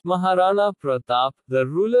Maharana Pratap, the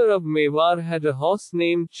ruler of Mewar, had a horse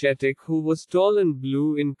named Chetak who was tall and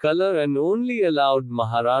blue in color and only allowed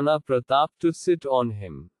Maharana Pratap to sit on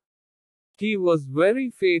him. He was very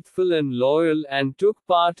faithful and loyal and took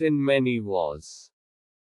part in many wars.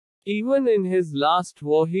 Even in his last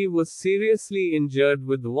war, he was seriously injured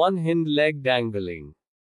with one hind leg dangling.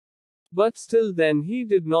 But still then he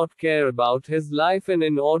did not care about his life, and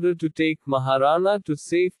in order to take Maharana to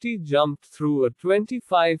safety jumped through a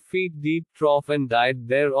 25 feet deep trough and died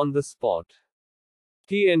there on the spot.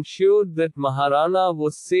 He ensured that Maharana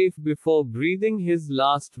was safe before breathing his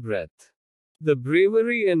last breath. The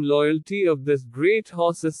bravery and loyalty of this great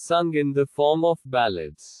horse is sung in the form of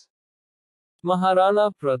ballads.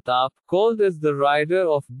 Maharana Pratap, called as the rider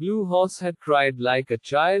of Blue Horse, had cried like a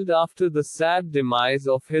child after the sad demise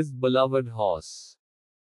of his beloved horse.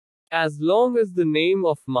 As long as the name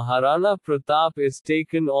of Maharana Pratap is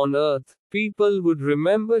taken on earth, people would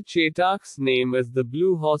remember Chetak's name as the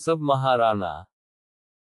Blue Horse of Maharana.